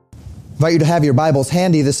invite you to have your Bibles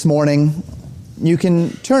handy this morning. You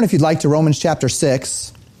can turn, if you'd like, to Romans chapter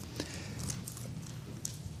 6.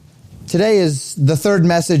 Today is the third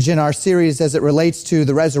message in our series as it relates to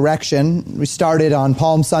the resurrection. We started on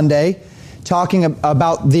Palm Sunday talking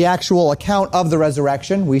about the actual account of the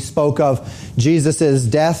resurrection. We spoke of Jesus'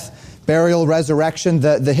 death, burial, resurrection,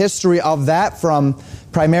 the history of that from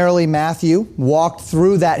primarily Matthew, walked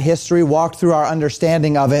through that history, walked through our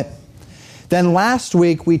understanding of it. Then last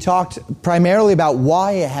week we talked primarily about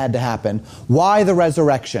why it had to happen, why the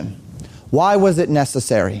resurrection, why was it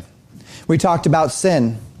necessary. We talked about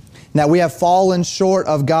sin, that we have fallen short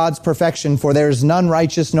of God's perfection, for there is none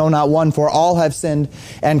righteous, no, not one, for all have sinned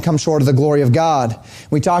and come short of the glory of God.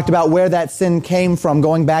 We talked about where that sin came from,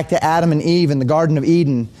 going back to Adam and Eve in the Garden of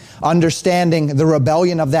Eden, understanding the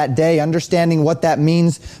rebellion of that day, understanding what that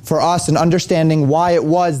means for us, and understanding why it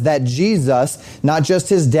was that Jesus, not just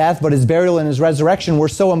his death, but his burial and his resurrection, were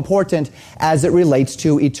so important as it relates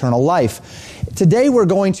to eternal life. Today we're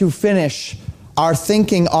going to finish our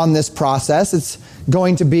thinking on this process. It's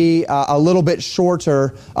going to be a little bit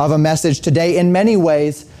shorter of a message today. In many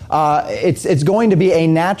ways, it's going to be a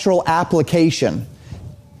natural application.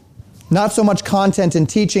 Not so much content and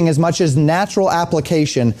teaching as much as natural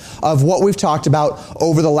application of what we've talked about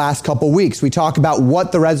over the last couple weeks. We talk about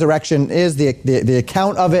what the resurrection is, the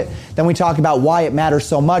account of it. Then we talk about why it matters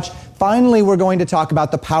so much. Finally, we're going to talk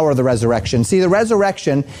about the power of the resurrection. See, the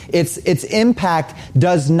resurrection, its impact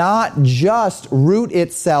does not just root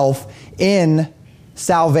itself in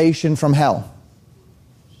salvation from hell.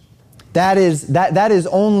 That is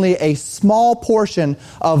only a small portion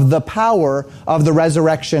of the power of the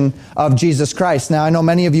resurrection of Jesus Christ. Now, I know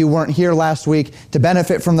many of you weren't here last week to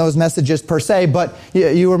benefit from those messages per se, but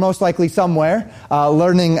you were most likely somewhere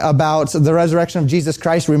learning about the resurrection of Jesus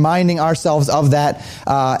Christ, reminding ourselves of that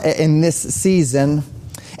in this season.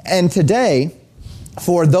 And today,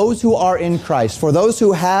 for those who are in Christ, for those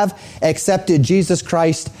who have accepted Jesus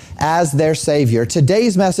Christ as their Savior,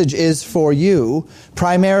 today's message is for you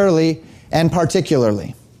primarily and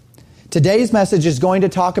particularly. Today's message is going to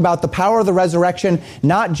talk about the power of the resurrection,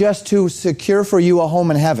 not just to secure for you a home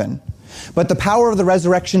in heaven, but the power of the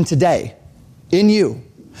resurrection today, in you.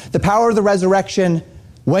 The power of the resurrection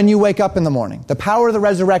when you wake up in the morning. The power of the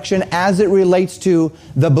resurrection as it relates to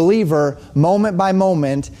the believer moment by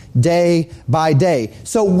moment, day by day.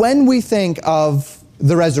 So when we think of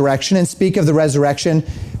the resurrection and speak of the resurrection,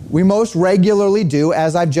 we most regularly do,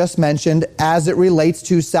 as I've just mentioned, as it relates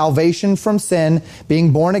to salvation from sin,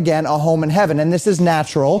 being born again, a home in heaven. And this is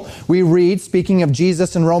natural. We read, speaking of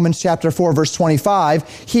Jesus in Romans chapter 4, verse 25,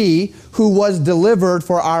 He who was delivered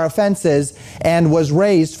for our offenses and was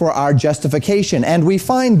raised for our justification. And we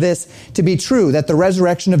find this to be true, that the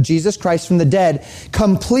resurrection of Jesus Christ from the dead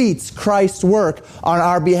completes Christ's work on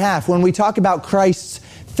our behalf. When we talk about Christ's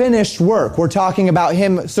finished work, we're talking about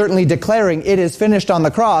him certainly declaring it is finished on the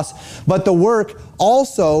cross, but the work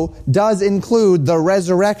also does include the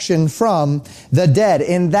resurrection from the dead.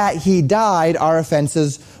 In that he died, our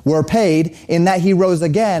offenses were paid. In that he rose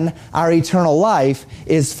again, our eternal life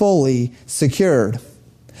is fully secured.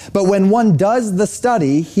 But when one does the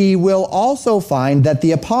study, he will also find that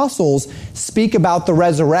the apostles speak about the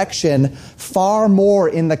resurrection far more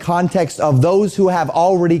in the context of those who have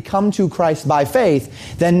already come to Christ by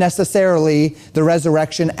faith than necessarily the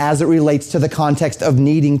resurrection as it relates to the context of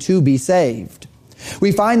needing to be saved.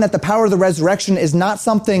 We find that the power of the resurrection is not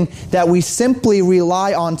something that we simply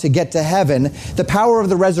rely on to get to heaven. The power of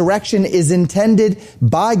the resurrection is intended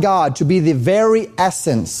by God to be the very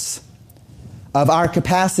essence of our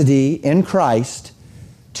capacity in Christ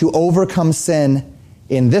to overcome sin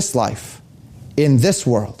in this life, in this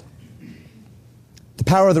world. The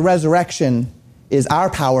power of the resurrection is our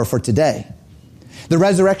power for today. The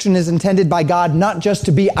resurrection is intended by God not just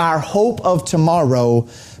to be our hope of tomorrow,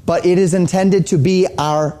 but it is intended to be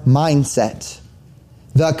our mindset,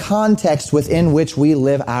 the context within which we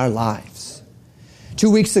live our lives. 2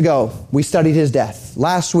 weeks ago, we studied his death.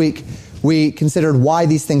 Last week, we considered why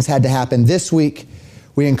these things had to happen. This week,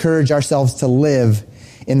 we encourage ourselves to live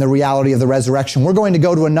in the reality of the resurrection. We're going to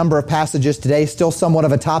go to a number of passages today, still somewhat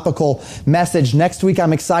of a topical message. Next week,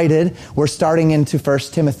 I'm excited. We're starting into 1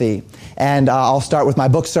 Timothy. And I'll start with my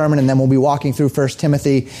book sermon, and then we'll be walking through 1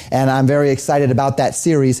 Timothy. And I'm very excited about that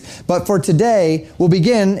series. But for today, we'll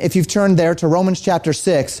begin, if you've turned there, to Romans chapter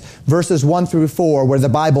 6, verses 1 through 4, where the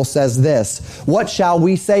Bible says this: What shall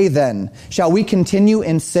we say then? Shall we continue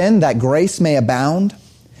in sin that grace may abound?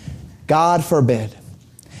 God forbid.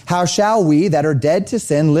 How shall we that are dead to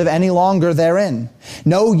sin live any longer therein?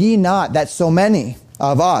 Know ye not that so many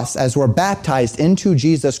of us, as were baptized into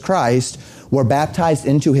Jesus Christ, were baptized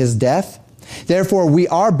into his death. Therefore we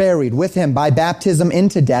are buried with him by baptism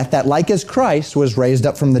into death, that like as Christ was raised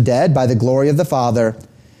up from the dead by the glory of the Father,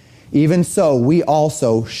 even so we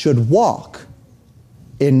also should walk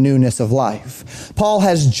in newness of life. Paul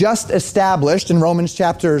has just established in Romans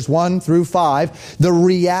chapters 1 through 5 the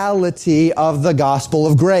reality of the gospel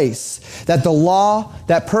of grace. That the law,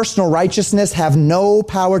 that personal righteousness have no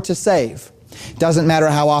power to save. It doesn't matter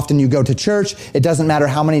how often you go to church. It doesn't matter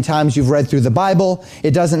how many times you've read through the Bible.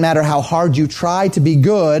 It doesn't matter how hard you try to be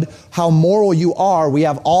good, how moral you are. We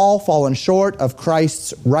have all fallen short of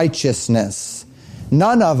Christ's righteousness.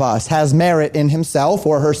 None of us has merit in himself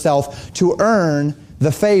or herself to earn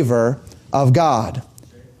the favor of God.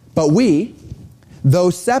 But we, though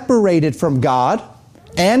separated from God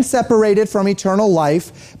and separated from eternal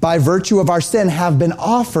life by virtue of our sin, have been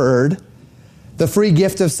offered the free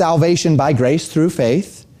gift of salvation by grace through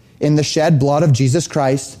faith in the shed blood of Jesus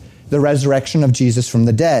Christ, the resurrection of Jesus from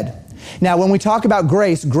the dead. Now, when we talk about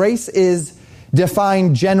grace, grace is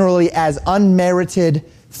defined generally as unmerited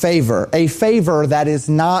favor, a favor that is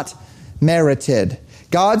not merited.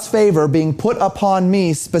 God's favor being put upon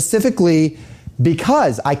me specifically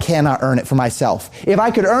because I cannot earn it for myself. If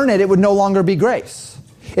I could earn it, it would no longer be grace.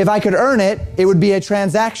 If I could earn it, it would be a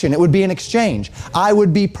transaction. It would be an exchange. I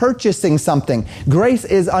would be purchasing something. Grace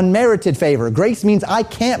is unmerited favor. Grace means I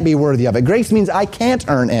can't be worthy of it. Grace means I can't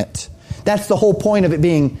earn it. That's the whole point of it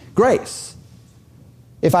being grace.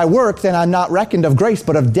 If I work, then I'm not reckoned of grace,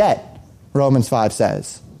 but of debt, Romans 5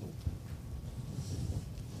 says.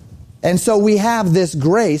 And so we have this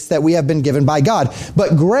grace that we have been given by God.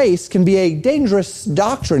 But grace can be a dangerous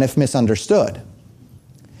doctrine if misunderstood.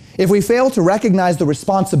 If we fail to recognize the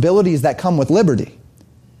responsibilities that come with liberty,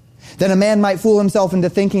 then a man might fool himself into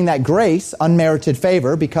thinking that grace, unmerited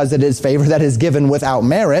favor, because it is favor that is given without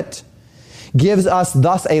merit, gives us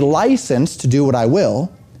thus a license to do what I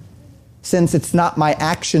will, since it's not my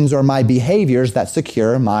actions or my behaviors that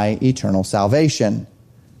secure my eternal salvation.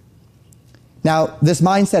 Now, this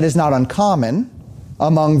mindset is not uncommon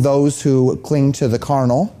among those who cling to the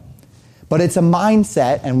carnal, but it's a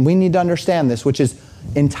mindset, and we need to understand this, which is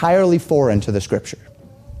entirely foreign to the Scripture.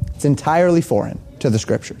 It's entirely foreign to the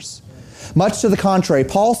Scriptures. Much to the contrary,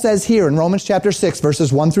 Paul says here in Romans chapter 6,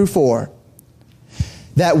 verses 1 through 4,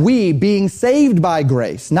 that we, being saved by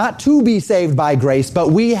grace, not to be saved by grace, but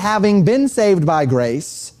we having been saved by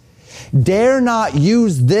grace, dare not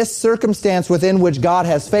use this circumstance within which God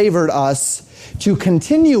has favored us to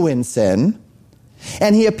continue in sin.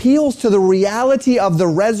 And he appeals to the reality of the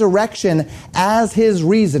resurrection as his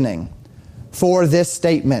reasoning for this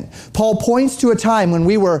statement. Paul points to a time when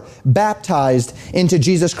we were baptized into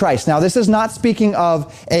Jesus Christ. Now, this is not speaking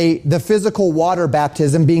of the physical water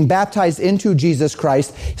baptism. Being baptized into Jesus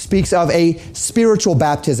Christ speaks of a spiritual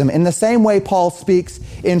baptism. In the same way, Paul speaks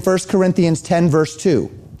in 1 Corinthians 10, verse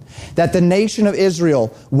 2, that the nation of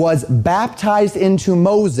Israel was baptized into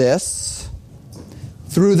Moses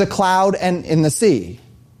through the cloud and in the sea.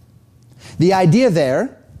 The idea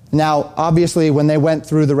there, now obviously when they went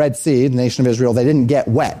through the Red Sea, the nation of Israel, they didn't get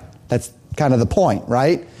wet. That's kind of the point,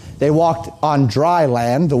 right? They walked on dry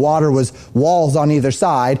land. The water was walls on either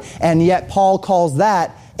side. And yet Paul calls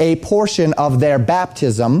that a portion of their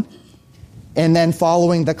baptism. And then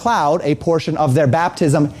following the cloud, a portion of their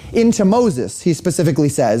baptism into Moses, he specifically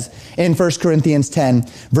says in 1 Corinthians 10,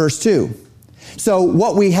 verse 2. So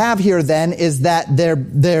what we have here then is that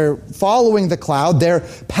they're following the cloud, they're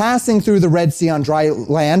passing through the Red Sea on dry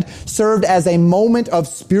land, served as a moment of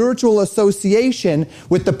spiritual association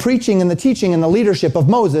with the preaching and the teaching and the leadership of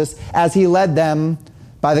Moses as he led them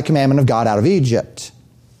by the commandment of God out of Egypt.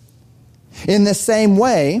 In the same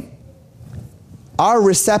way, our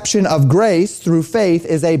reception of grace through faith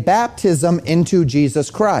is a baptism into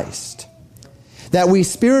Jesus Christ. That we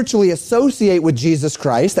spiritually associate with Jesus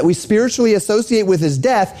Christ, that we spiritually associate with his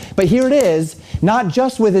death, but here it is, not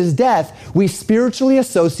just with his death, we spiritually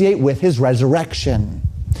associate with his resurrection.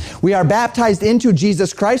 We are baptized into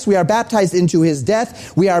Jesus Christ, we are baptized into his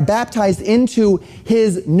death, we are baptized into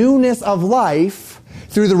his newness of life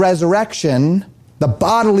through the resurrection, the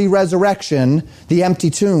bodily resurrection, the empty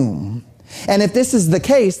tomb. And if this is the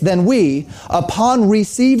case, then we, upon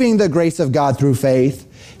receiving the grace of God through faith,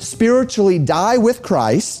 spiritually die with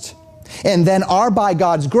Christ, and then are by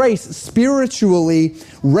God's grace spiritually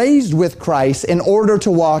raised with Christ in order to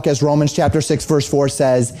walk, as Romans chapter 6 verse 4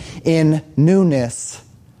 says, in newness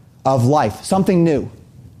of life. Something new,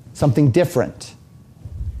 something different.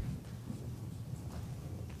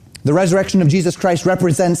 The resurrection of Jesus Christ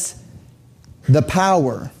represents the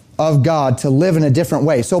power of God to live in a different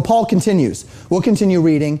way. So Paul continues. We'll continue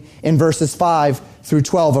reading in verses 5 through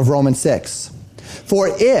 12 of Romans 6. For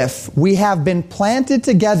if we have been planted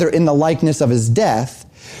together in the likeness of his death,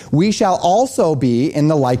 we shall also be in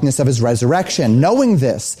the likeness of his resurrection, knowing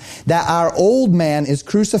this, that our old man is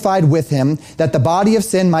crucified with him, that the body of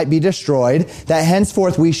sin might be destroyed, that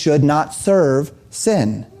henceforth we should not serve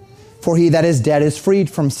sin. For he that is dead is freed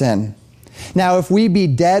from sin. Now if we be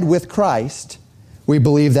dead with Christ, we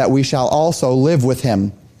believe that we shall also live with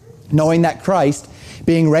him, knowing that Christ,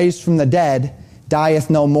 being raised from the dead, dieth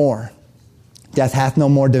no more. Death hath no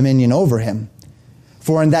more dominion over him.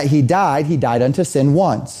 For in that he died unto sin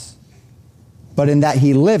once. But in that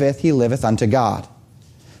he liveth unto God.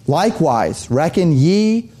 Likewise, reckon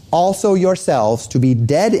ye also yourselves to be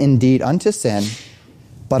dead indeed unto sin,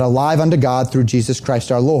 but alive unto God through Jesus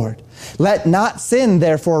Christ our Lord. Let not sin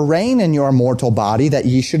therefore reign in your mortal body, that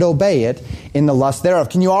ye should obey it in the lust thereof.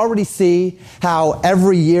 Can you already see how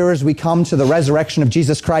every year as we come to the resurrection of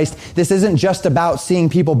Jesus Christ, this isn't just about seeing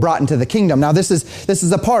people brought into the kingdom. Now this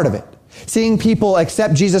is a part of it. Seeing people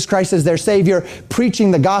accept Jesus Christ as their Savior,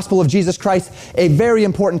 preaching the gospel of Jesus Christ, a very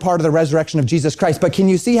important part of the resurrection of Jesus Christ. But can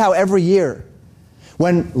you see how every year,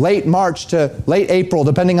 when late March to late April,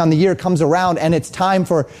 depending on the year, comes around and it's time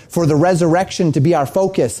for the resurrection to be our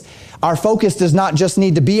focus does not just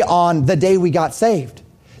need to be on the day we got saved.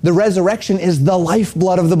 The resurrection is the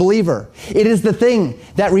lifeblood of the believer. It is the thing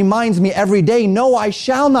that reminds me every day, no, I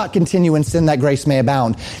shall not continue in sin that grace may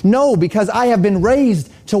abound. No, because I have been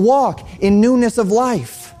raised to walk in newness of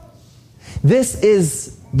life. This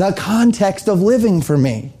is the context of living for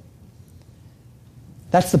me.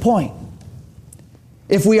 That's the point.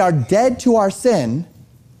 If we are dead to our sin,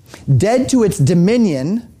 dead to its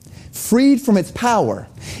dominion, freed from its power,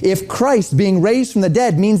 if Christ being raised from the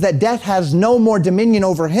dead means that death has no more dominion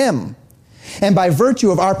over him, and by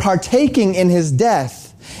virtue of our partaking in his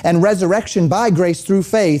death and resurrection by grace through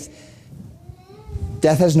faith,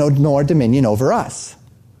 death has no more dominion over us,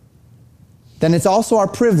 then it's also our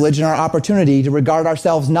privilege and our opportunity to regard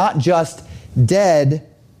ourselves not just dead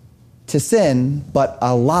to sin, but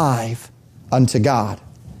alive unto God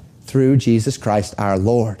through Jesus Christ our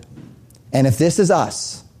Lord. And if this is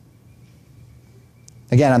us,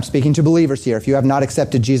 again, I'm speaking to believers here. If you have not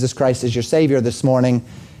accepted Jesus Christ as your Savior this morning,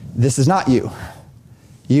 this is not you.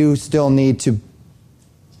 You still need to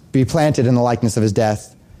be planted in the likeness of his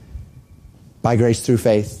death by grace through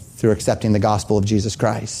faith, through accepting the gospel of Jesus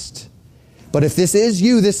Christ. But if this is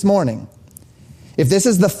you this morning, if this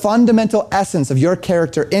is the fundamental essence of your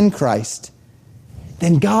character in Christ,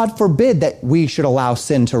 then God forbid that we should allow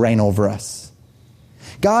sin to reign over us.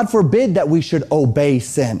 God forbid that we should obey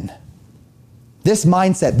sin. This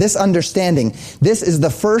mindset, this understanding, this is the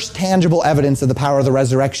first tangible evidence of the power of the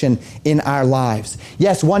resurrection in our lives.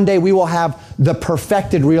 Yes, one day we will have the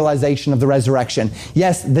perfected realization of the resurrection.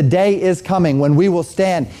 Yes, the day is coming when we will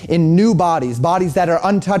stand in new bodies, bodies that are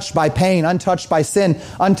untouched by pain, untouched by sin,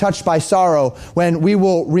 untouched by sorrow, when we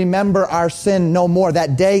will remember our sin no more.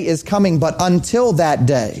 That day is coming, but until that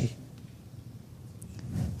day,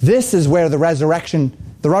 this is where the resurrection,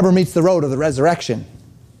 the rubber meets the road of the resurrection.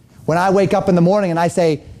 When I wake up in the morning and I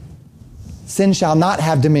say, sin shall not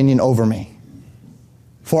have dominion over me,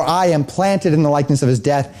 for I am planted in the likeness of his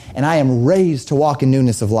death, and I am raised to walk in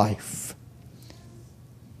newness of life.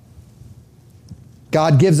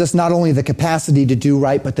 God gives us not only the capacity to do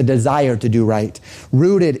right, but the desire to do right,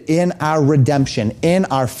 rooted in our redemption, in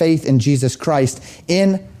our faith in Jesus Christ,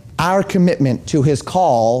 in our commitment to his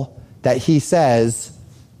call that he says,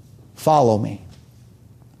 follow me.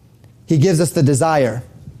 He gives us the desire,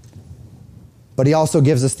 but he also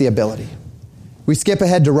gives us the ability. We skip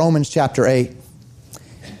ahead to Romans chapter 8.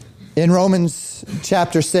 In Romans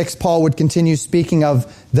chapter 6, Paul would continue speaking of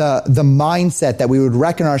the mindset that we would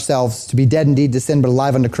reckon ourselves to be dead indeed to sin, but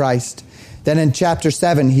alive unto Christ. Then in chapter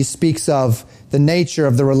 7, he speaks of the nature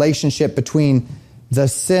of the relationship between the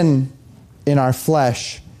sin in our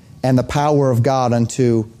flesh and the power of God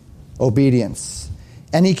unto obedience.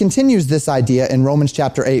 And he continues this idea in Romans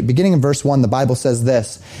chapter 8. Beginning in verse 1, the Bible says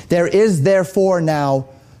this: There is therefore now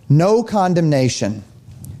no condemnation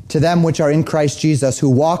to them which are in Christ Jesus, who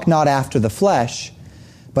walk not after the flesh,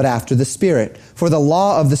 but after the Spirit. For the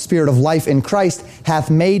law of the Spirit of life in Christ hath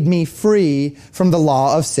made me free from the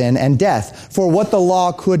law of sin and death. For what the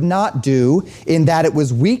law could not do, in that it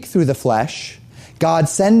was weak through the flesh, God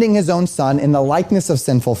sending his own Son in the likeness of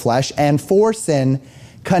sinful flesh, and for sin,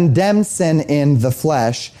 condemned sin in the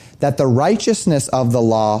flesh, that the righteousness of the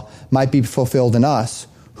law might be fulfilled in us,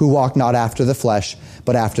 who walk not after the flesh,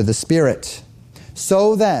 but after the Spirit.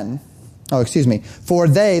 So then, for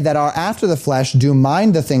they that are after the flesh do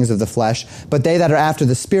mind the things of the flesh, but they that are after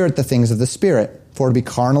the Spirit the things of the Spirit. For to be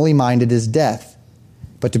carnally minded is death,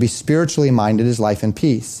 but to be spiritually minded is life and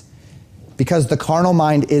peace. Because the carnal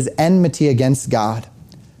mind is enmity against God,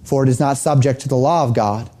 for it is not subject to the law of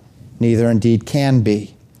God, neither indeed can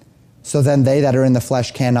be. So then they that are in the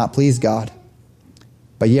flesh cannot please God.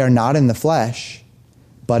 But ye are not in the flesh,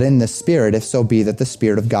 but in the Spirit, if so be that the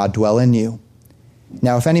Spirit of God dwell in you.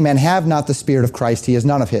 Now if any man have not the Spirit of Christ, he is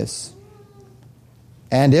none of his.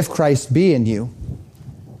 And if Christ be in you,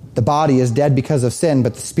 the body is dead because of sin,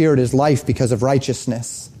 but the Spirit is life because of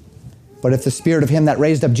righteousness. But if the Spirit of him that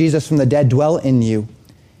raised up Jesus from the dead dwell in you,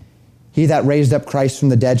 he that raised up Christ from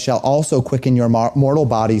the dead shall also quicken your mortal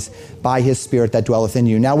bodies by his Spirit that dwelleth in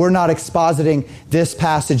you. Now, we're not expositing this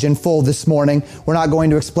passage in full this morning. We're not going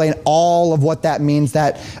to explain all of what that means.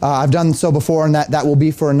 That I've done so before, and that will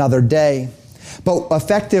be for another day. But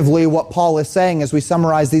effectively, what Paul is saying as we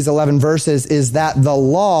summarize these 11 verses is that the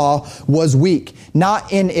law was weak,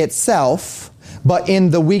 not in itself, but in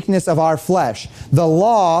the weakness of our flesh. The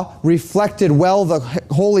law reflected well the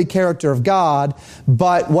holy character of God,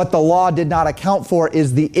 but what the law did not account for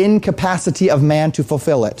is the incapacity of man to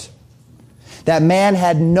fulfill it. That man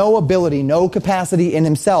had no ability, no capacity in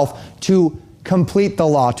himself to complete the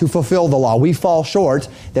law, to fulfill the law. We fall short.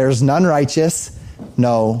 There's none righteous,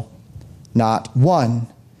 no, not one.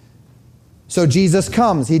 So Jesus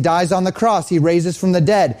comes, he dies on the cross, he raises from the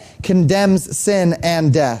dead, condemns sin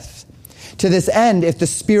and death. To this end, if the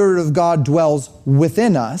Spirit of God dwells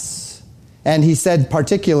within us, and he said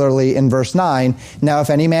particularly in verse 9, now if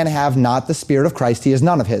any man have not the Spirit of Christ, he is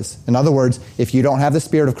none of his. In other words, if you don't have the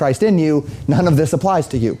Spirit of Christ in you, none of this applies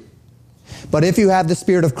to you. But if you have the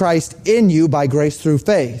Spirit of Christ in you by grace through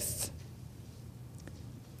faith,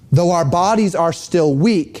 though our bodies are still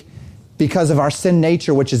weak because of our sin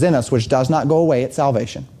nature which is in us, which does not go away at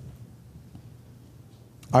salvation,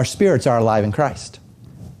 our spirits are alive in Christ.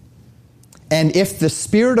 And if the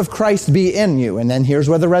Spirit of Christ be in you, and then here's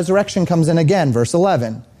where the resurrection comes in again, verse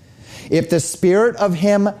 11. If the Spirit of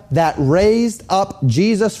him that raised up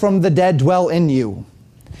Jesus from the dead dwell in you,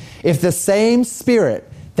 if the same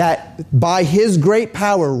Spirit that by his great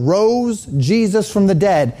power rose Jesus from the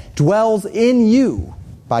dead dwells in you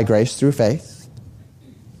by grace through faith,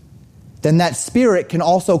 then that Spirit can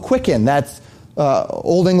also quicken. That's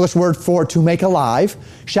Old English word for to make alive,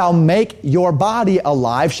 shall make your body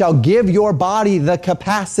alive, shall give your body the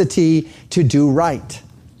capacity to do right.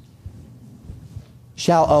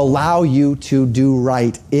 Shall allow you to do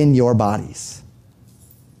right in your bodies.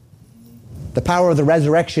 The power of the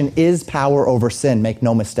resurrection is power over sin, make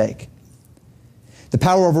no mistake. The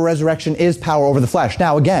power over resurrection is power over the flesh.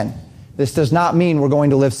 Now again, this does not mean we're going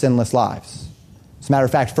to live sinless lives. As a matter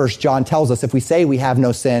of fact, 1 John tells us if we say we have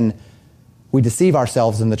no sin, we deceive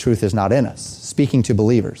ourselves and the truth is not in us, speaking to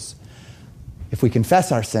believers. If we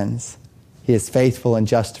confess our sins, he is faithful and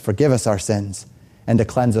just to forgive us our sins and to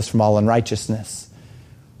cleanse us from all unrighteousness.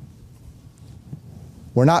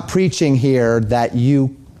 We're not preaching here that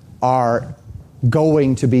you are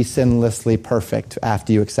going to be sinlessly perfect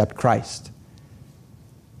after you accept Christ.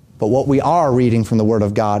 But what we are reading from the Word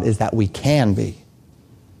of God is that we can be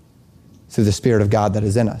through the Spirit of God that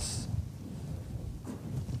is in us.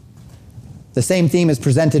 The same theme is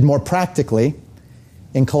presented more practically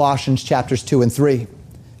in Colossians chapters 2 and 3.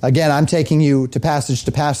 Again, I'm taking you to passage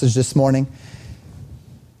this morning.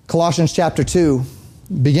 Colossians chapter 2,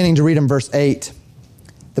 beginning to read in verse 8.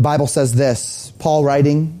 The Bible says this, Paul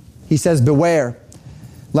writing, he says, beware,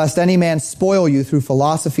 lest any man spoil you through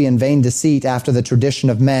philosophy and vain deceit after the tradition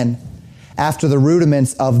of men, after the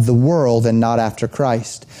rudiments of the world and not after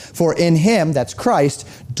Christ. For in him, that's Christ,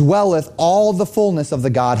 dwelleth all the fullness of the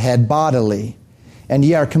Godhead bodily, and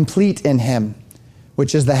ye are complete in him,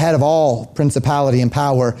 which is the head of all principality and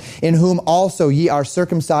power, in whom also ye are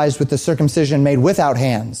circumcised with the circumcision made without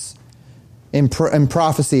hands. In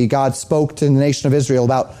prophecy, God spoke to the nation of Israel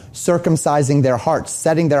about circumcising their hearts,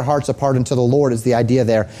 setting their hearts apart unto the Lord is the idea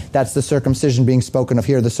there. That's the circumcision being spoken of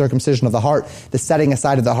here, the circumcision of the heart, the setting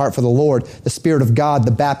aside of the heart for the Lord, the Spirit of God,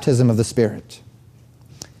 the baptism of the Spirit.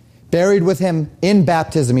 Buried with him in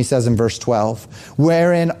baptism, he says in verse 12,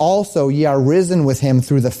 wherein also ye are risen with him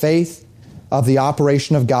through the faith of the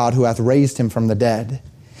operation of God who hath raised him from the dead.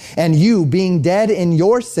 And you, being dead in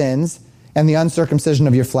your sins and the uncircumcision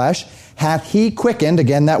of your flesh, hath he quickened,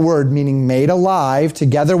 again that word meaning made alive,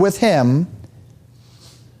 together with him,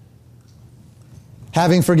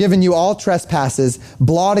 having forgiven you all trespasses,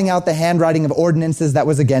 blotting out the handwriting of ordinances that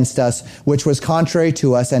was against us, which was contrary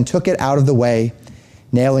to us, and took it out of the way,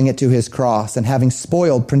 nailing it to his cross, and having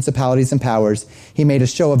spoiled principalities and powers, he made a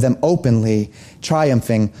show of them openly,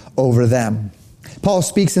 triumphing over them. Paul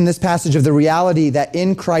speaks in this passage of the reality that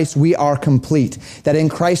in Christ we are complete, that in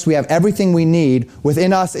Christ we have everything we need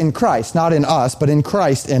within us in Christ, not in us, but in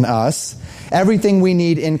Christ in us, everything we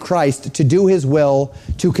need in Christ to do His will,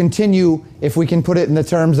 to continue, if we can put it in the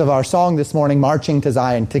terms of our song this morning, marching to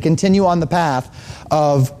Zion, to continue on the path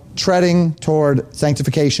of treading toward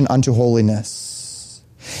sanctification unto holiness.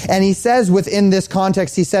 And he says within this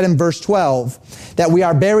context, he said in verse 12, that we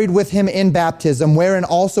are buried with Him in baptism, wherein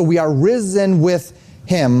also we are risen with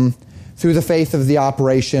Him through the faith of the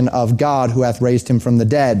operation of God who hath raised Him from the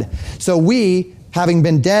dead. So we, having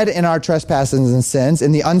been dead in our trespasses and sins,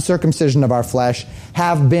 in the uncircumcision of our flesh,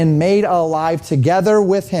 have been made alive together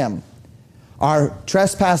with Him, our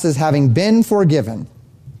trespasses having been forgiven,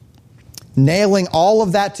 nailing all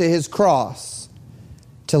of that to His cross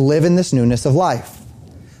to live in this newness of life.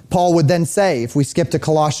 Paul would then say, if we skip to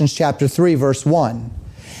Colossians chapter 3, verse 1,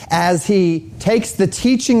 as he takes the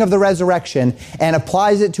teaching of the resurrection and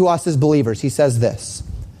applies it to us as believers, he says this,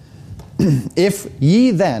 if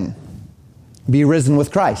ye then be risen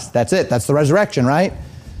with Christ. That's it. That's the resurrection, right?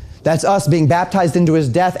 That's us being baptized into His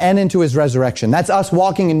death and into His resurrection. That's us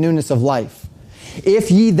walking in newness of life.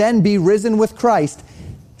 If ye then be risen with Christ,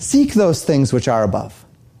 seek those things which are above,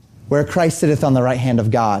 where Christ sitteth on the right hand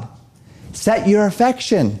of God. Set your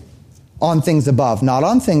affection on things above, not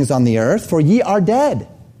on things on the earth, for ye are dead.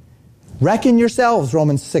 Reckon yourselves,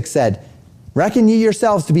 Romans 6 said, reckon ye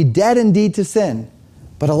yourselves to be dead indeed to sin,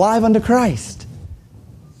 but alive unto Christ.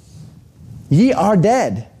 Ye are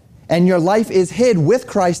dead, and your life is hid with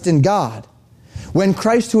Christ in God. When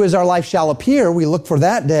Christ, who is our life, shall appear, we look for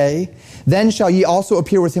that day, then shall ye also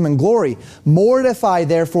appear with Him in glory. Mortify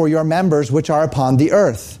therefore your members which are upon the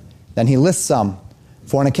earth. Then he lists some: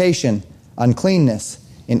 fornication, uncleanness,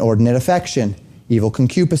 inordinate affection, evil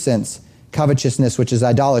concupiscence, covetousness, which is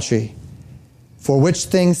idolatry. For which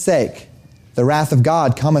things' sake the wrath of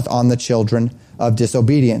God cometh on the children of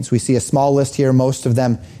disobedience. We see a small list here, most of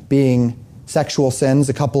them being sexual sins,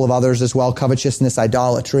 a couple of others as well, covetousness,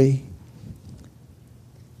 idolatry.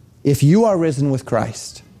 If you are risen with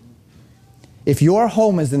Christ, if your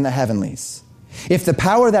home is in the heavenlies, if the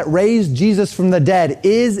power that raised Jesus from the dead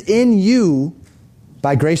is in you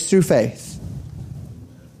by grace through faith,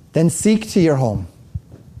 then seek to your home.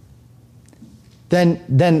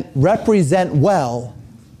 Then represent well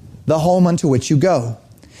the home unto which you go.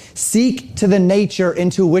 Seek to the nature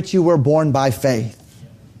into which you were born by faith.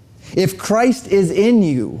 If Christ is in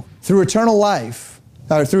you through eternal life,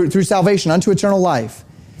 through salvation unto eternal life,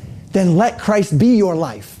 then let Christ be your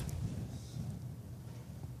life.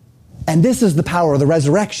 And this is the power of the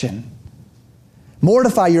resurrection.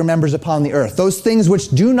 Mortify your members upon the earth. Those things which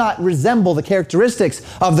do not resemble the characteristics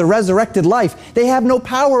of the resurrected life, they have no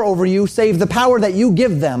power over you save the power that you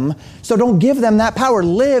give them. So don't give them that power.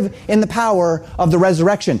 Live in the power of the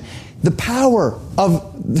resurrection. The power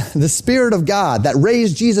of the Spirit of God that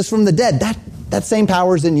raised Jesus from the dead, that same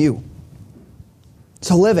power is in you.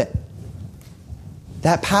 So live it.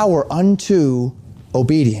 That power unto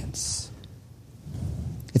obedience.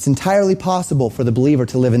 It's entirely possible for the believer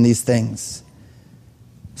to live in these things.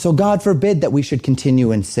 So God forbid that we should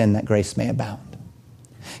continue in sin that grace may abound.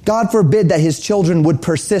 God forbid that His children would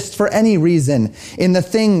persist for any reason in the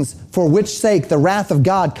things for which sake the wrath of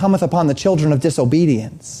God cometh upon the children of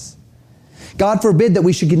disobedience. God forbid that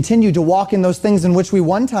we should continue to walk in those things in which we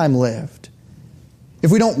one time lived. If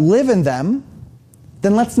we don't live in them,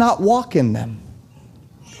 then let's not walk in them.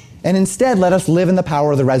 And instead, let us live in the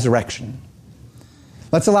power of the resurrection.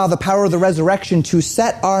 Let's allow the power of the resurrection to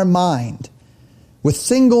set our mind with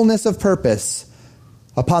singleness of purpose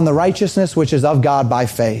upon the righteousness which is of God by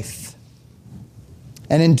faith.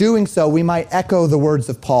 And in doing so, we might echo the words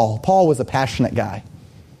of Paul. Paul was a passionate guy.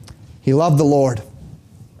 He loved the Lord.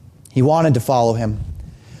 He wanted to follow Him.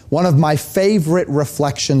 One of my favorite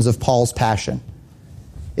reflections of Paul's passion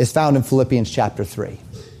is found in Philippians chapter 3.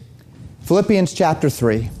 Philippians chapter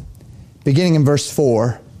 3, beginning in verse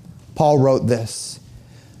 4, Paul wrote this: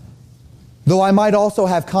 Though I might also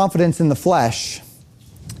have confidence in the flesh,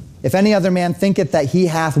 if any other man thinketh that he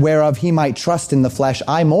hath whereof he might trust in the flesh,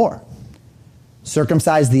 I more.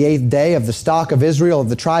 Circumcised the 8th day, of the stock of Israel, of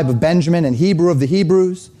the tribe of Benjamin, and Hebrew of the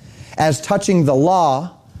Hebrews, as touching the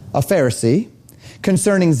law, a Pharisee,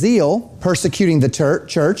 concerning zeal, persecuting the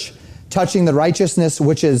church, touching the righteousness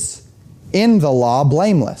which is in the law,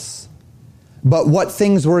 blameless. But what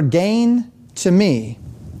things were gain to me,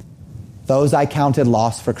 those I counted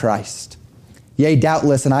loss for Christ. Yea,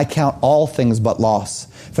 doubtless, and I count all things but loss,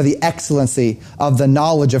 for the excellency of the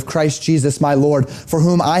knowledge of Christ Jesus my Lord, for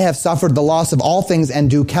whom I have suffered the loss of all things and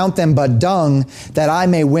do count them but dung, that I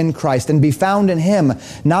may win Christ and be found in him,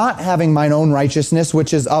 not having mine own righteousness,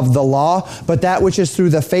 which is of the law, but that which is through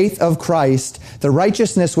the faith of Christ, the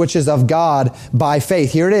righteousness which is of God by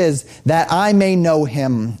faith. Here it is, that I may know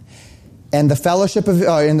him and the fellowship of,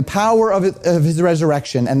 in the power of his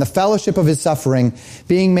resurrection and the fellowship of his suffering,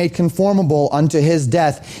 being made conformable unto his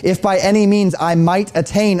death, if by any means I might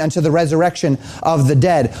attain unto the resurrection of the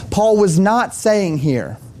dead. Paul was not saying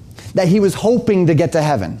here that he was hoping to get to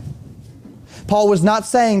heaven. Paul was not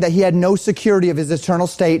saying that he had no security of his eternal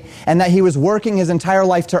state and that he was working his entire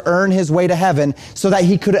life to earn his way to heaven so that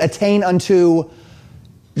he could attain unto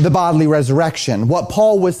the bodily resurrection. What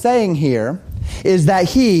Paul was saying here is that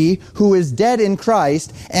he who is dead in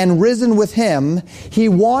Christ and risen with him, he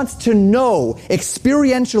wants to know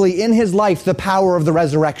experientially in his life the power of the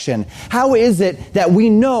resurrection. How is it that we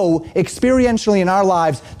know experientially in our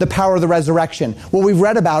lives the power of the resurrection? Well, we've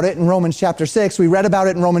read about it in Romans chapter 6. We read about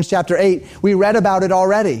it in Romans chapter 8. We read about it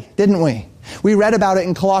already, didn't we? We read about it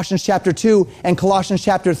in Colossians chapter 2 and Colossians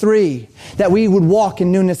chapter 3, that we would walk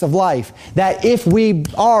in newness of life, that if we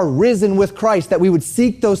are risen with Christ, that we would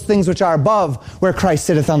seek those things which are above, where Christ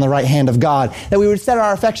sitteth on the right hand of God, that we would set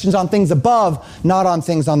our affections on things above, not on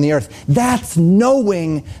things on the earth. That's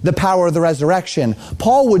knowing the power of the resurrection.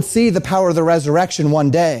 Paul would see the power of the resurrection one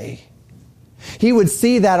day. He would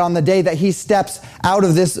see that on the day that he steps out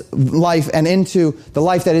of this life and into the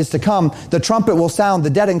life that is to come. The trumpet will sound,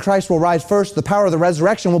 the dead in Christ will rise first, the power of the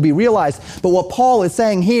resurrection will be realized. But what Paul is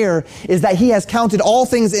saying here is that he has counted all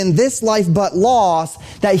things in this life but loss,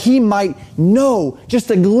 that he might know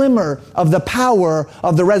just a glimmer of the power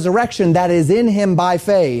of the resurrection that is in him by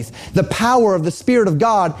faith, the power of the Spirit of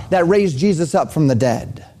God that raised Jesus up from the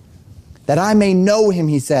dead. That I may know him,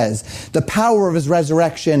 he says, the power of his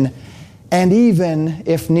resurrection, and even,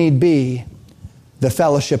 if need be, the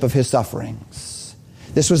fellowship of his sufferings.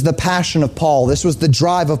 This was the passion of Paul. This was the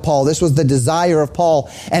drive of Paul. This was the desire of Paul.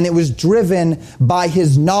 And it was driven by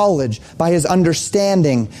his knowledge, by his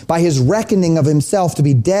understanding, by his reckoning of himself to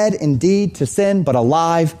be dead indeed to sin, but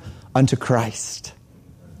alive unto Christ.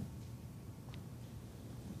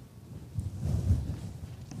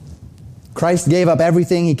 Christ gave up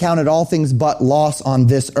everything. He counted all things but loss on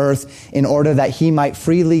this earth in order that he might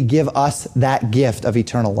freely give us that gift of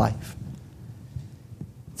eternal life.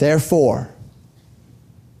 Therefore,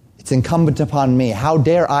 it's incumbent upon me. How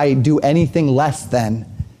dare I do anything less than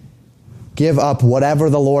give up whatever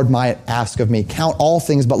the Lord might ask of me? Count all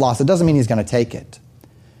things but loss. It doesn't mean he's going to take it.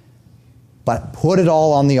 But put it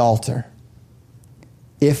all on the altar.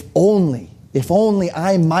 If only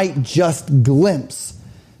I might just glimpse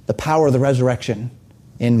the power of the resurrection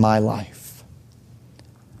in my life.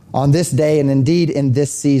 On this day, and indeed in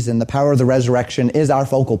this season, the power of the resurrection is our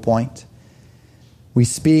focal point. We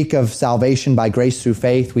speak of salvation by grace through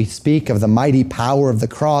faith. We speak of the mighty power of the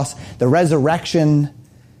cross, the resurrection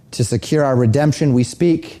to secure our redemption. We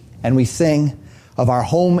speak and we sing of our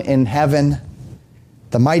home in heaven,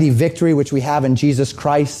 the mighty victory which we have in Jesus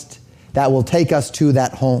Christ that will take us to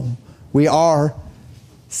that home. We are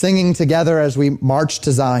singing together as we march to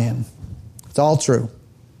Zion. It's all true.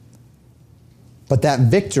 But that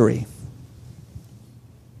victory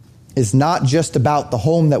is not just about the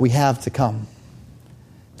home that we have to come.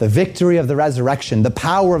 The victory of the resurrection, the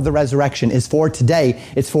power of the resurrection is for today.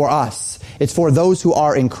 It's for us. It's for those who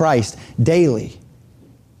are in Christ daily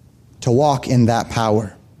to walk in that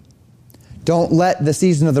power. Don't let the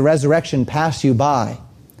season of the resurrection pass you by,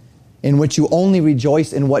 in which you only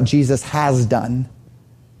rejoice in what Jesus has done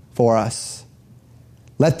for us.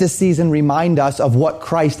 Let this season remind us of what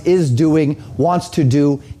Christ is doing, wants to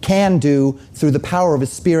do, can do through the power of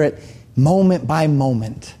his Spirit, moment by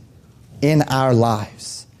moment in our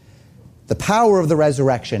lives. The power of the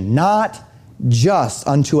resurrection, not just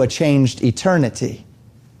unto a changed eternity.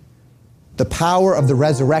 The power of the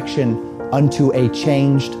resurrection unto a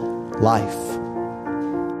changed life.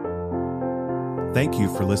 Thank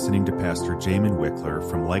you for listening to Pastor Jamin Wickler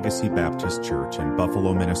from Legacy Baptist Church in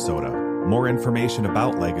Buffalo, Minnesota. More information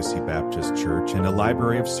about Legacy Baptist Church and a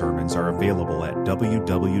library of sermons are available at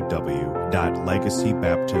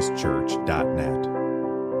www.legacybaptistchurch.net.